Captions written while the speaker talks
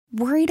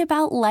Worried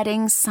about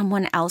letting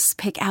someone else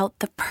pick out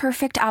the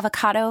perfect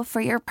avocado for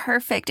your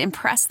perfect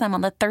impress them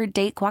on the third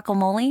date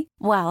guacamole?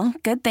 Well,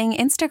 good thing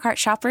Instacart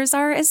shoppers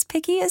are as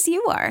picky as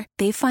you are.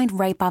 They find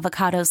ripe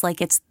avocados like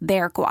it's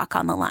their guac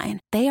on the line.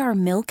 They are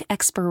milk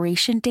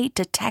expiration date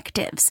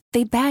detectives.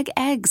 They bag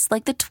eggs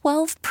like the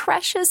 12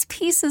 precious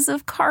pieces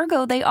of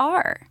cargo they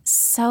are.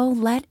 So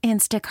let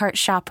Instacart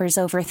shoppers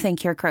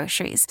overthink your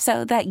groceries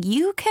so that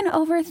you can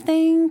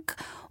overthink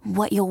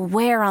what you'll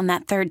wear on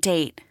that third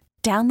date.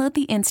 Download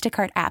the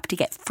Instacart app to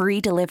get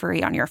free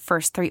delivery on your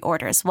first 3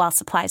 orders while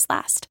supplies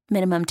last.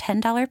 Minimum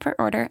 $10 per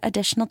order.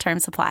 Additional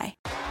terms apply.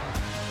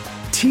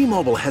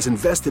 T-Mobile has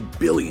invested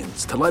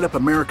billions to light up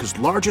America's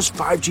largest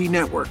 5G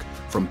network,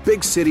 from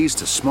big cities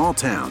to small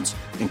towns,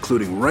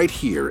 including right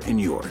here in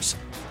yours.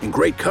 And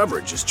great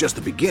coverage is just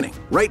the beginning.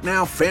 Right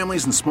now,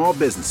 families and small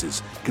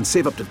businesses can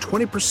save up to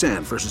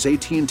 20% versus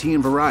AT&T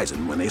and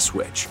Verizon when they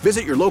switch.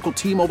 Visit your local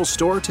T-Mobile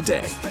store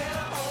today.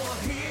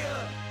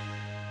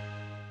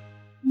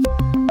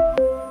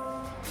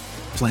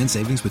 Plan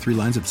savings with 3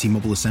 lines of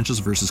T-Mobile Essentials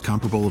versus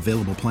comparable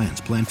available plans.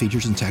 Plan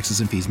features and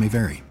taxes and fees may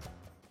vary.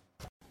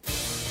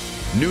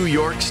 New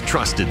York's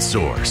trusted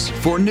source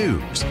for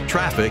news,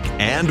 traffic,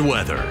 and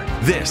weather.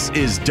 This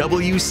is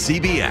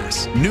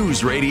WCBS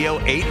News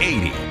Radio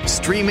 880,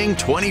 streaming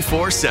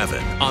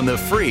 24/7 on the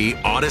free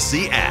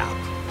Odyssey app.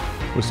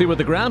 We'll see what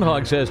the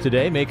groundhog says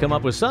today. May come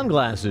up with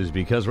sunglasses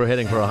because we're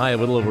heading for a high of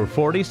a little over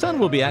 40. Sun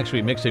will be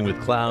actually mixing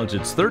with clouds.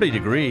 It's 30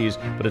 degrees,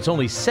 but it's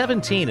only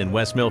 17 in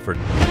West Milford.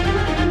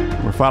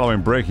 We're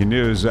following breaking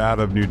news out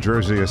of New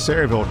Jersey. A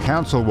Sayreville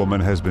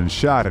councilwoman has been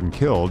shot and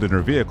killed in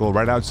her vehicle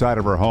right outside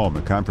of her home.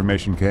 The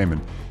confirmation came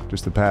in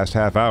just the past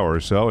half hour or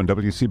so, and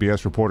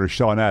WCBS reporter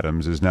Sean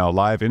Adams is now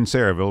live in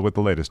Sayreville with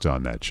the latest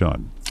on that.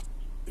 Sean.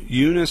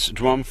 Eunice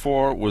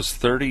Dwumfor was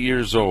 30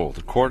 years old.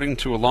 According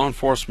to a law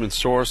enforcement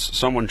source,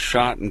 someone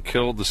shot and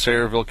killed the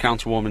Sayreville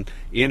councilwoman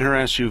in her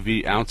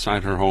SUV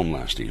outside her home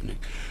last evening.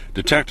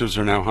 Detectives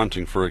are now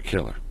hunting for a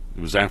killer. It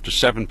was after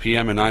 7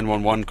 p.m. a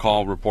 911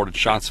 call reported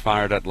shots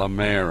fired at La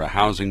Mer, a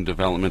housing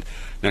development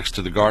next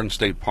to the Garden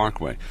State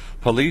Parkway.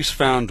 Police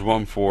found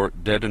Dwumfor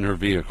dead in her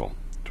vehicle.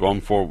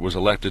 Dwumfor was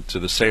elected to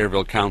the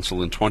Sayreville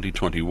Council in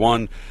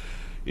 2021.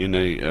 In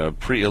a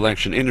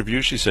pre-election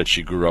interview, she said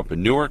she grew up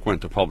in Newark,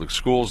 went to public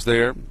schools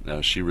there.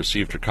 She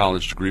received her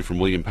college degree from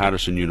William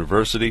Patterson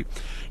University.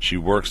 She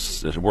worked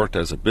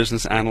as a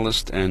business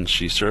analyst, and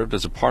she served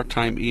as a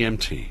part-time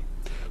EMT.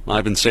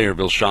 Live in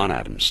Sayreville, Sean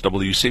Adams,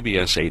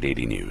 WCBS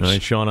 880 News. All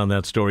right, Sean, on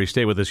that story.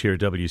 Stay with us here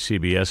at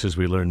WCBS as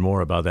we learn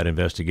more about that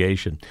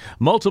investigation.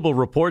 Multiple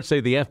reports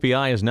say the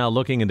FBI is now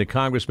looking into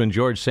Congressman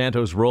George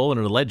Santos' role in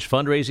an alleged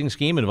fundraising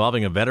scheme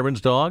involving a veteran's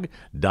dog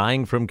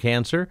dying from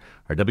cancer.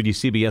 Our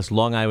WCBS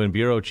Long Island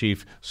Bureau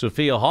Chief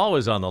Sophia Hall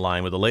is on the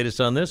line with the latest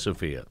on this,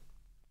 Sophia.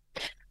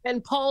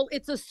 And Paul,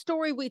 it's a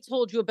story we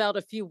told you about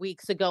a few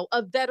weeks ago.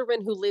 A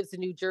veteran who lives in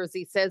New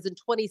Jersey says in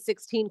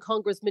 2016,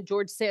 Congressman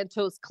George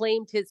Santos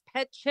claimed his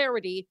pet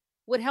charity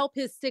would help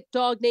his sick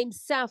dog named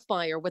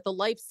Sapphire with a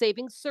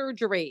life-saving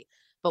surgery.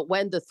 But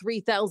when the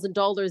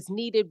 $3,000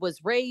 needed was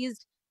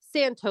raised,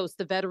 Santos,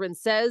 the veteran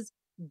says,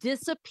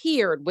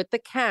 disappeared with the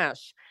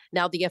cash.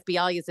 Now the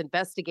FBI is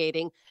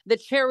investigating. The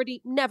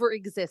charity never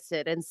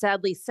existed, and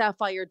sadly,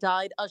 Sapphire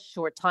died a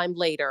short time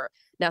later.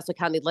 Nassau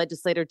County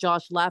legislator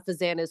Josh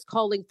Lafazan is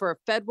calling for a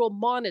federal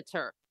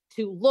monitor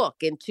to look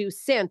into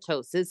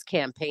Santos's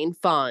campaign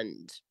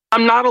fund.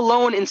 I'm not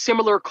alone in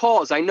similar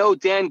calls. I know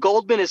Dan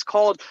Goldman has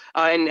called,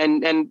 and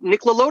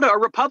Nick LaLota, a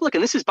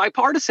Republican, this is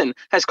bipartisan,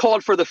 has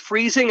called for the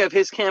freezing of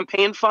his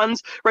campaign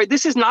funds. Right?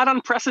 This is not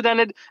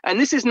unprecedented, and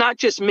this is not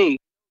just me.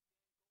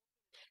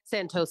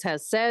 Santos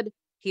has said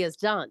he has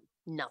done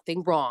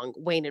nothing wrong.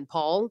 Wayne and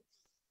Paul.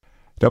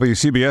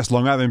 WCBS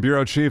Long Island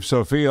Bureau Chief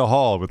Sophia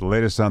Hall with the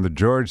latest on the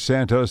George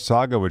Santos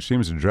saga, which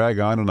seems to drag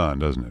on and on,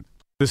 doesn't it?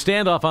 The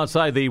standoff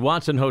outside the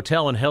Watson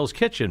Hotel in Hell's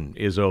Kitchen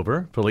is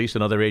over. Police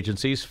and other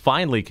agencies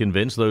finally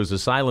convinced those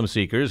asylum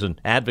seekers and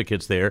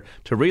advocates there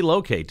to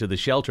relocate to the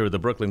shelter of the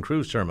Brooklyn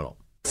Cruise Terminal.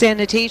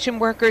 Sanitation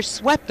workers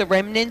swept the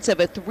remnants of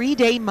a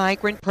 3-day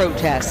migrant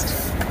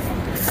protest,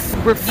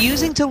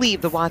 refusing to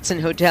leave the Watson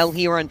Hotel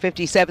here on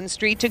 57th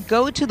Street to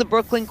go to the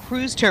Brooklyn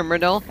Cruise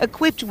Terminal.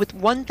 Equipped with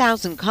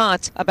 1,000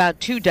 cots,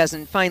 about 2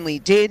 dozen finally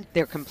did.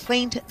 Their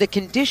complaint, the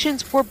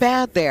conditions were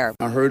bad there.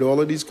 I heard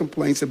all of these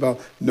complaints about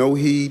no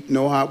heat,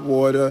 no hot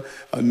water,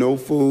 no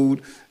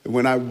food.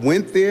 When I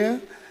went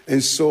there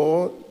and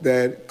saw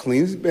that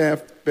clean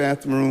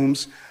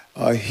bathrooms,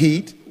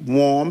 heat,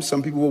 warm.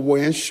 Some people were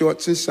wearing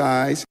shorts and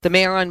size. The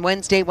mayor on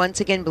Wednesday once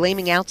again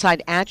blaming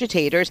outside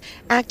agitators.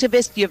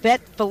 Activist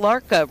Yvette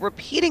Filarca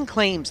repeating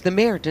claims the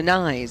mayor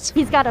denies.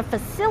 He's got a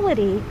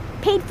facility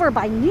paid for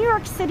by New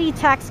York City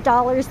tax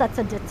dollars. That's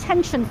a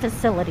detention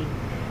facility.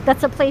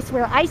 That's a place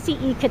where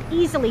ICE could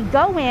easily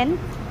go in,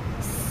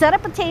 set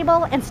up a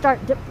table, and start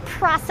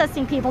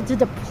processing people to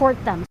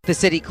deport them. The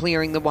city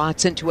clearing the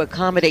Watson to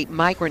accommodate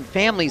migrant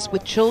families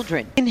with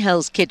children. In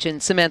Hell's Kitchen,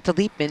 Samantha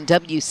Liebman,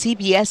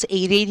 WCBS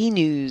 880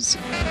 News.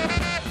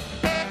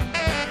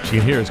 You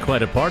can hear it's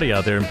quite a party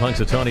out there in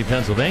Punxsutawney,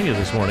 Pennsylvania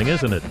this morning,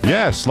 isn't it?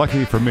 Yes,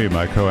 lucky for me,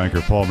 my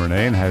co-anchor Paul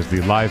Murnane has the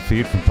live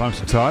feed from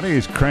Punxsutawney.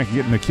 He's cranking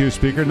it in the Q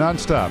speaker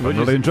nonstop. I'm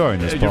really enjoying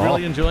this, Paul. You're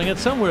really enjoying it?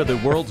 Somewhere the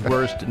world's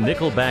worst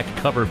Nickelback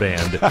cover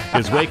band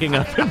is waking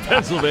up in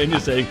Pennsylvania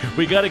saying,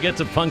 we got to get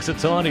to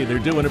Punxsutawney. They're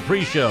doing a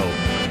pre-show.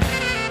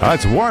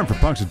 It's warm for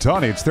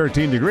Punxsutawney. It's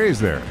 13 degrees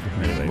there.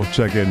 Anyway, we'll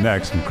check in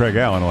next, and Craig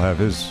Allen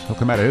he'll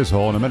come out of his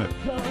hole in a minute.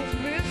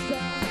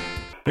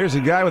 Here's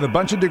a guy with a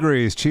bunch of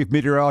degrees, Chief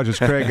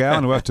Meteorologist Craig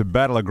Allen, who has to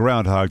battle a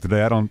groundhog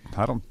today. I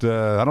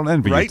don't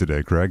envy you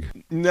today, Craig.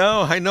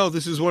 No, I know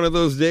this is one of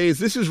those days.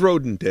 This is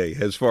rodent day,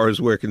 as far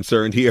as we're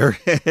concerned here,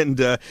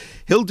 and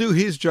he'll do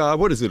his job.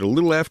 What is it? A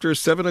little after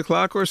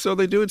 7:00 or so.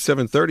 They do it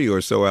 7:30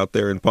 or so out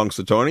there in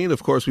Punxsutawney, and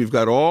of course we've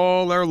got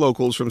all our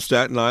locals from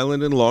Staten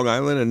Island and Long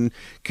Island and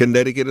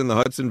Connecticut and the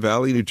Hudson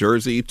Valley, New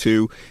Jersey,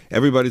 too.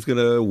 Everybody's going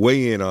to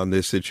weigh in on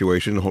this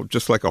situation,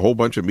 just like a whole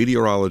bunch of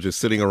meteorologists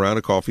sitting around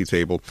a coffee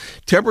table.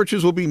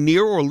 Temperatures will be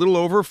near or a little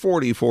over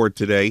 40 for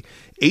today,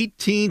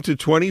 18 to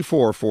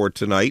 24 for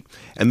tonight.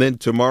 And then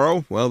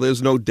tomorrow, well,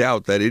 there's no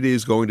doubt that it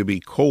is going to be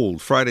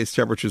cold. Friday's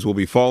temperatures will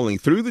be falling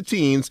through the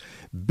teens,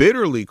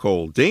 bitterly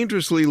cold,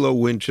 dangerously low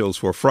wind chills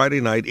for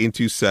Friday night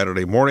into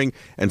Saturday morning.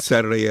 And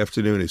Saturday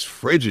afternoon is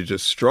frigid,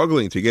 just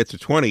struggling to get to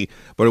 20.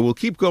 But it will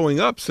keep going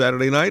up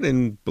Saturday night.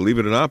 And believe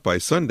it or not, by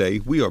Sunday,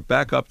 we are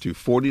back up to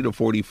 40 to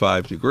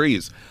 45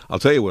 degrees. I'll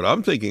tell you what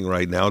I'm thinking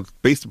right now,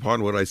 based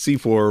upon what I see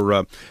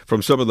from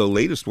some of the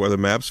latest weather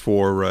maps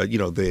for,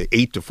 the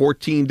 8 to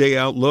 14 day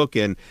outlook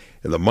and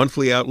the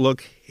monthly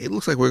outlook. It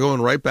looks like we're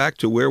going right back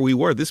to where we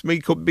were. This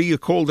may be a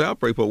cold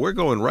outbreak, but we're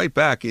going right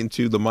back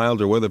into the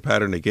milder weather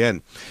pattern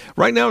again.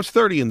 Right now it's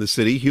 30 in the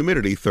city,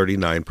 humidity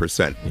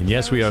 39%. And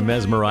yes, we are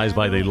mesmerized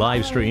by the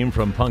live stream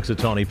from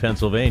Punxsutawney,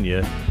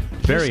 Pennsylvania.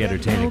 Very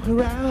entertaining.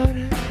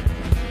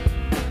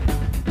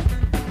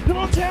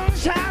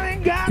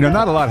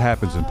 Not a lot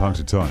happens in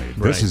Punxsutawney.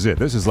 This is it.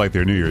 This is like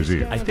their New Year's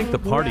Eve. I think the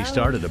party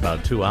started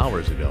about 2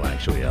 hours ago,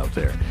 actually, out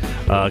there.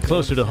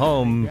 Closer to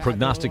home,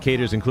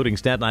 prognosticators, including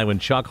Staten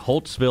Island Chuck,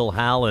 Holtzville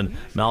Hal, and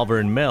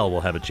Malvern Mel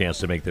will have a chance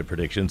to make their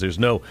predictions. There's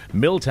no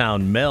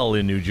Milltown Mel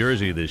in New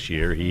Jersey this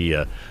year.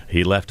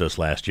 He left us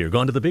last year.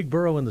 Gone to the big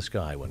burrow in the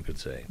sky, one could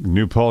say.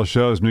 New poll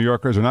shows New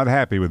Yorkers are not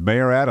happy with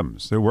Mayor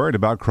Adams. They're worried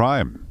about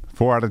crime.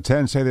 4 out of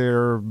 10 say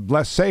they're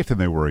less safe than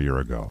they were a year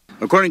ago.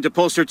 According to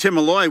pollster Tim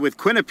Malloy with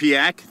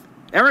Quinnipiac,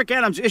 Eric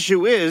Adams'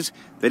 issue is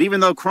that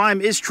even though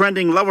crime is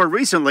trending lower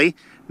recently,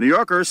 New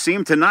Yorkers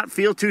seem to not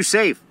feel too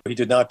safe. He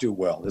did not do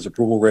well. His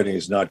approval rating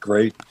is not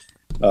great.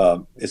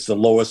 It's the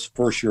lowest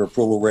first-year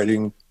approval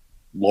rating,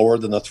 lower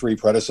than the 3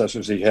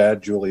 predecessors he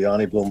had,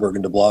 Giuliani, Bloomberg,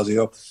 and de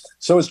Blasio.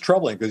 So it's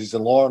troubling because he's a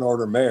law and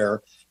order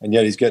mayor, and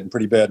yet he's getting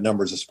pretty bad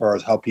numbers as far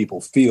as how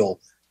people feel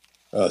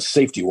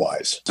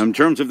safety-wise. In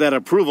terms of that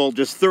approval,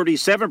 just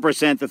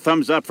 37% the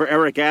thumbs up for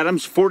Eric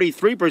Adams,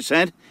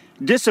 43%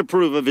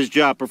 disapprove of his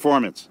job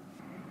performance.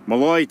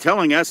 Malloy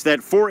telling us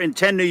that 4 in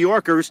 10 New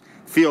Yorkers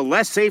feel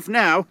less safe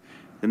now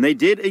than they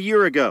did a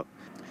year ago.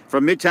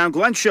 From Midtown,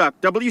 Glenn Schuck,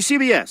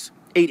 WCBS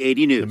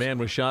 880 News. The man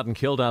was shot and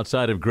killed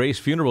outside of Grace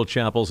Funeral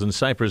Chapels in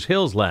Cypress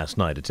Hills last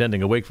night,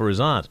 attending a wake for his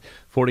aunt.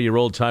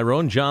 40-year-old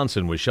Tyrone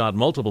Johnson was shot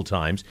multiple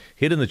times,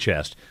 hit in the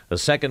chest. A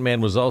second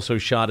man was also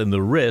shot in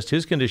the wrist.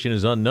 His condition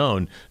is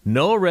unknown.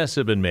 No arrests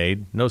have been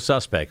made. No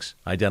suspects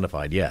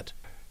identified yet.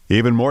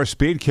 Even more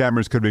speed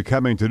cameras could be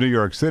coming to New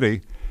York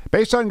City.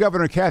 Based on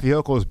Governor Kathy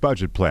Hochul's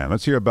budget plan.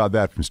 Let's hear about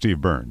that from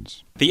Steve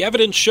Burns. The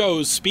evidence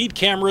shows speed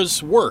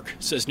cameras work,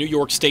 says New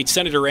York State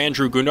Senator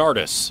Andrew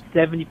Gounaris.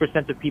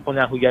 70% of people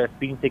now who get a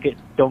speeding ticket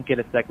don't get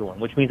a second one,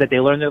 which means that they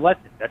learn their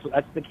lesson. That's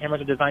what the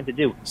cameras are designed to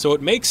do. So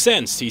it makes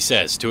sense, he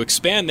says, to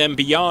expand them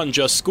beyond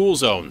just school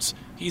zones.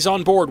 He's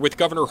on board with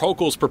Governor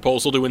Hochul's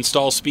proposal to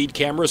install speed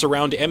cameras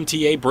around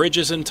MTA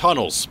bridges and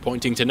tunnels,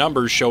 pointing to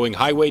numbers showing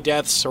highway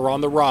deaths are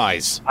on the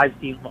rise. I've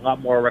seen a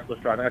lot more reckless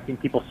driving. I've seen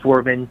people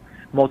swerving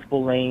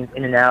multiple lanes,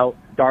 in and out,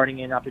 darting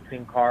in and out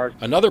between cars.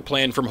 Another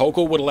plan from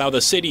Hochul would allow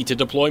the city to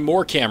deploy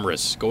more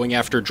cameras, going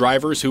after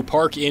drivers who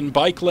park in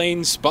bike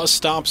lanes, bus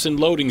stops, and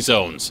loading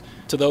zones.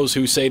 To those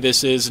who say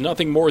this is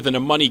nothing more than a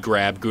money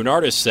grab,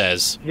 Gounaris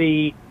says,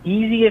 the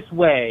easiest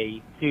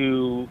way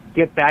to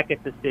get back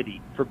at the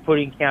city for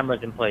putting cameras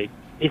in place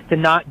is to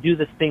not do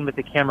this thing that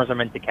the cameras are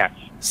meant to catch.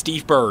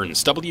 Steve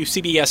Burns,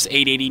 WCBS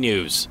 880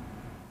 News.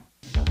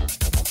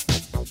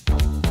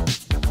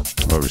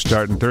 Well, we're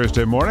starting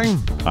Thursday morning.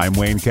 I'm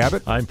Wayne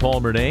Cabot. I'm Paul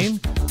Murnane.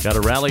 Got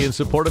a rally in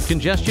support of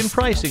congestion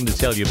pricing to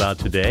tell you about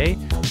today.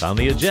 On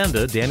the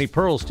agenda, Danny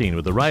Pearlstein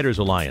with the Writers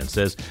Alliance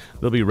says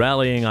they'll be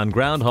rallying on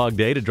Groundhog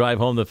Day to drive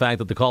home the fact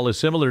that the call is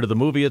similar to the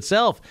movie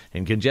itself,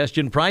 and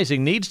congestion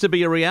pricing needs to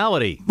be a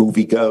reality.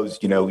 Movie goes,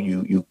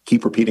 you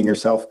keep repeating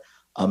yourself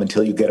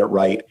until you get it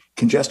right.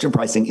 Congestion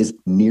pricing is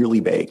nearly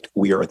baked.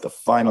 We are at the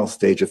final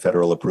stage of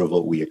federal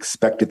approval. We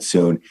expect it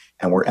soon.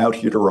 And we're out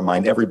here to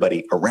remind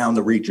everybody around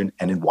the region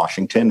and in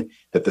Washington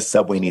that the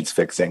subway needs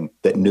fixing,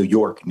 that New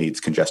York needs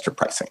congestion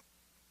pricing.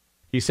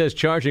 He says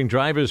charging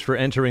drivers for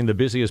entering the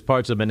busiest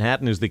parts of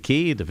Manhattan is the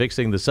key to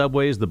fixing the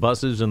subways, the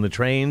buses, and the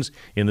trains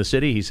in the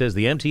city. He says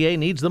the MTA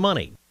needs the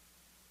money.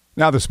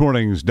 Now this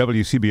morning's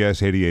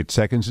WCBS 88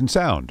 Seconds in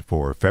Sound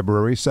for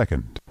February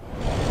 2nd.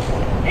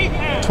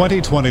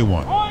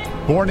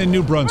 2021. Born in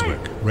New Brunswick,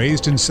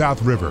 raised in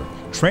South River,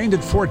 trained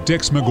at Fort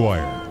Dix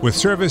McGuire, with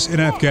service in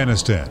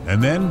Afghanistan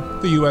and then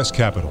the U.S.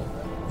 Capitol.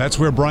 That's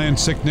where Brian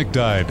Sicknick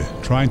died,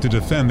 trying to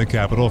defend the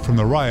Capitol from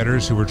the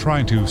rioters who were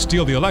trying to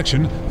steal the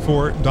election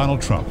for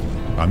Donald Trump.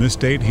 On this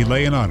date, he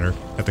lay in honor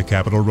at the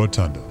Capitol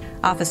Rotunda.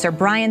 Officer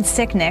Brian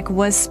Sicknick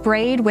was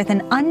sprayed with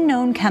an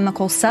unknown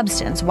chemical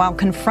substance while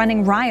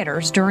confronting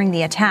rioters during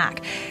the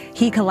attack.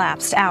 He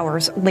collapsed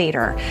hours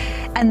later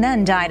and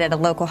then died at a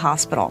local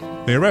hospital.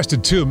 They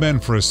arrested 2 men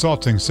for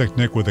assaulting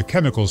Sicknick with a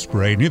chemical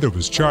spray. Neither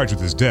was charged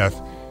with his death,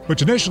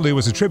 which initially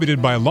was attributed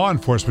by law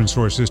enforcement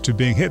sources to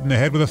being hit in the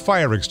head with a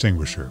fire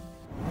extinguisher.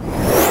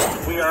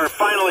 We are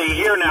finally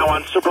here now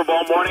on Super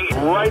Bowl morning,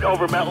 right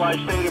over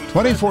MetLife Stadium.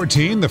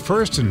 2014, the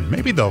first and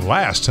maybe the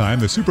last time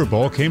the Super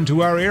Bowl came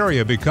to our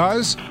area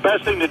because...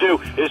 Best thing to do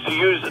is to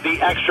use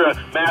the extra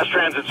mass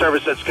transit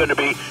service that's going to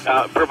be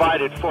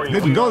provided for you.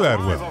 Didn't go that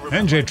well.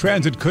 NJ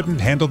Transit couldn't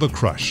handle the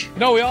crush.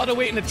 No, we all had to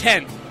wait in a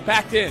tent,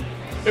 backed in.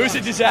 It was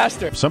a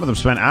disaster. Some of them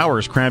spent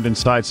hours crammed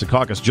inside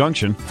Secaucus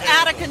Junction.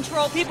 Out of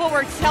control. People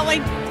were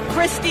telling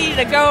Christy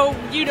to go,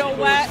 you know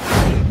what.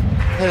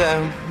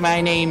 Hello,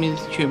 my name is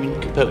Truman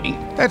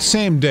Capote. That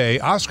same day,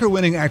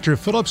 Oscar-winning actor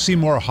Philip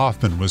Seymour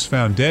Hoffman was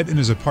found dead in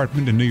his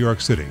apartment in New York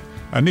City,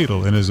 a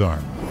needle in his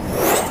arm.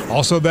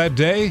 Also that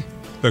day,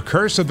 the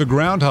curse of the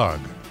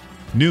groundhog.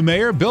 New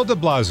mayor Bill de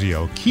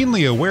Blasio,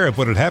 keenly aware of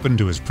what had happened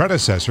to his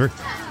predecessor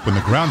when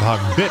the groundhog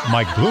bit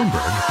Mike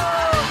Bloomberg.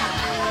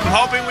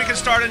 I'm hoping we can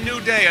start a new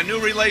day, a new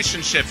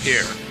relationship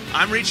here.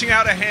 I'm reaching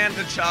out a hand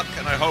to Chuck,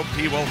 and I hope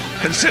he will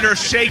consider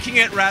shaking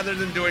it rather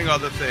than doing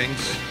other things.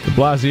 De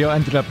Blasio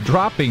ended up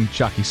dropping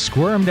Chuck. He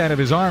squirmed out of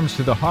his arms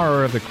to the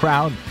horror of the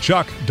crowd.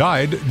 Chuck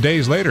died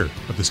days later,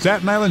 but the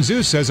Staten Island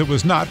Zoo says it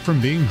was not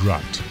from being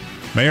dropped.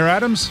 Mayor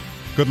Adams,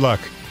 good luck.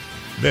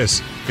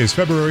 This is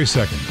February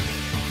 2nd.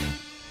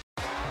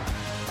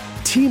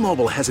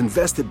 T-Mobile has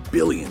invested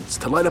billions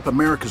to light up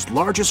America's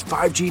largest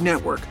 5G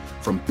network,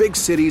 from big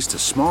cities to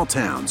small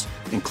towns,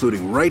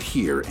 including right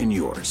here in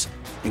yours.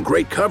 And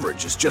great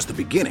coverage is just the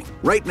beginning.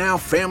 Right now,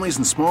 families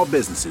and small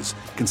businesses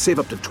can save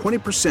up to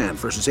 20%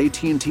 versus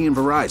AT&T and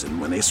Verizon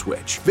when they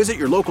switch. Visit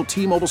your local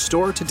T-Mobile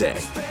store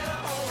today.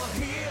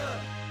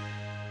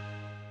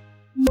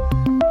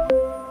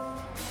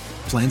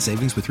 Plan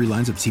savings with 3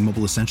 lines of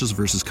T-Mobile Essentials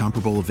versus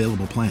comparable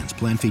available plans.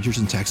 Plan features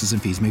and taxes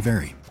and fees may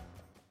vary.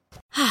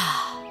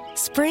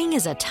 Spring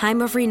is a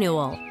time of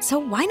renewal, so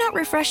why not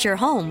refresh your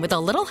home with a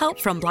little help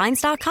from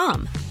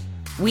Blinds.com?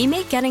 We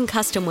make getting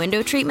custom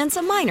window treatments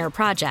a minor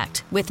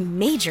project with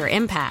major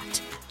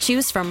impact.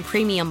 Choose from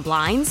premium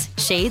blinds,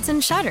 shades,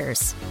 and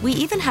shutters. We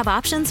even have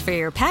options for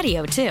your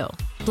patio, too.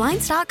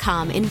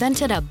 Blinds.com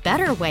invented a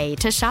better way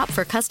to shop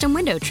for custom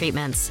window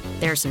treatments.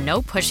 There's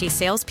no pushy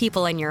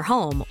salespeople in your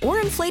home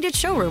or inflated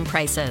showroom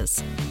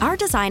prices. Our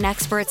design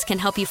experts can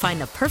help you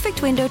find the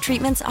perfect window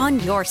treatments on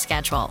your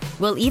schedule.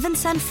 We'll even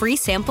send free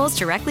samples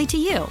directly to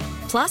you.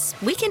 Plus,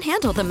 we can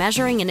handle the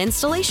measuring and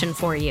installation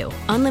for you.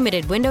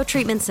 Unlimited window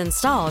treatments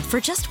installed for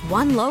just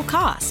one low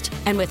cost.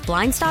 And with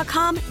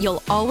Blinds.com,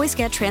 you'll always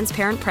get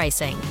transparent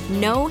pricing.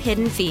 No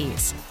hidden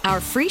fees. Our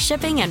free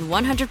shipping and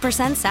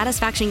 100%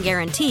 satisfaction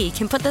guarantee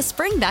can put the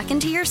spring back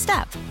into your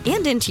step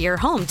and into your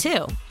home,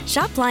 too.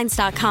 Shop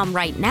Blinds.com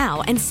right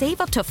now and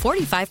save up to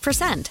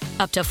 45%.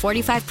 Up to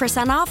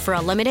 45% off for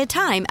a limited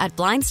time at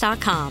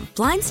Blinds.com.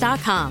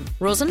 Blinds.com.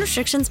 Rules and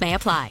restrictions may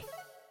apply.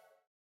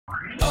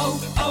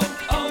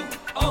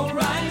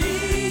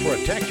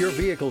 Protect your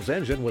vehicle's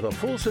engine with a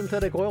full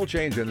synthetic oil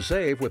change and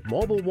save with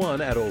Mobil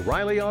 1 at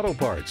O'Reilly Auto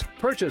Parts.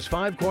 Purchase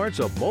 5 quarts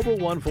of Mobil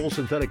 1 full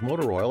synthetic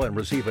motor oil and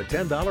receive a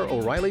 $10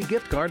 O'Reilly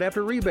gift card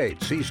after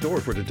rebate. See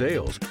store for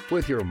details.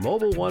 With your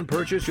Mobil 1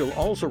 purchase, you'll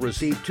also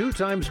receive 2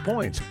 times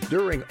points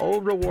during O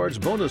Rewards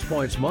Bonus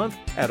Points Month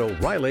at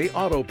O'Reilly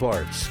Auto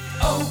Parts.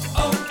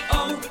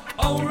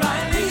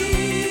 O'Reilly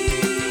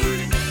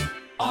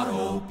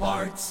Auto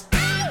Parts.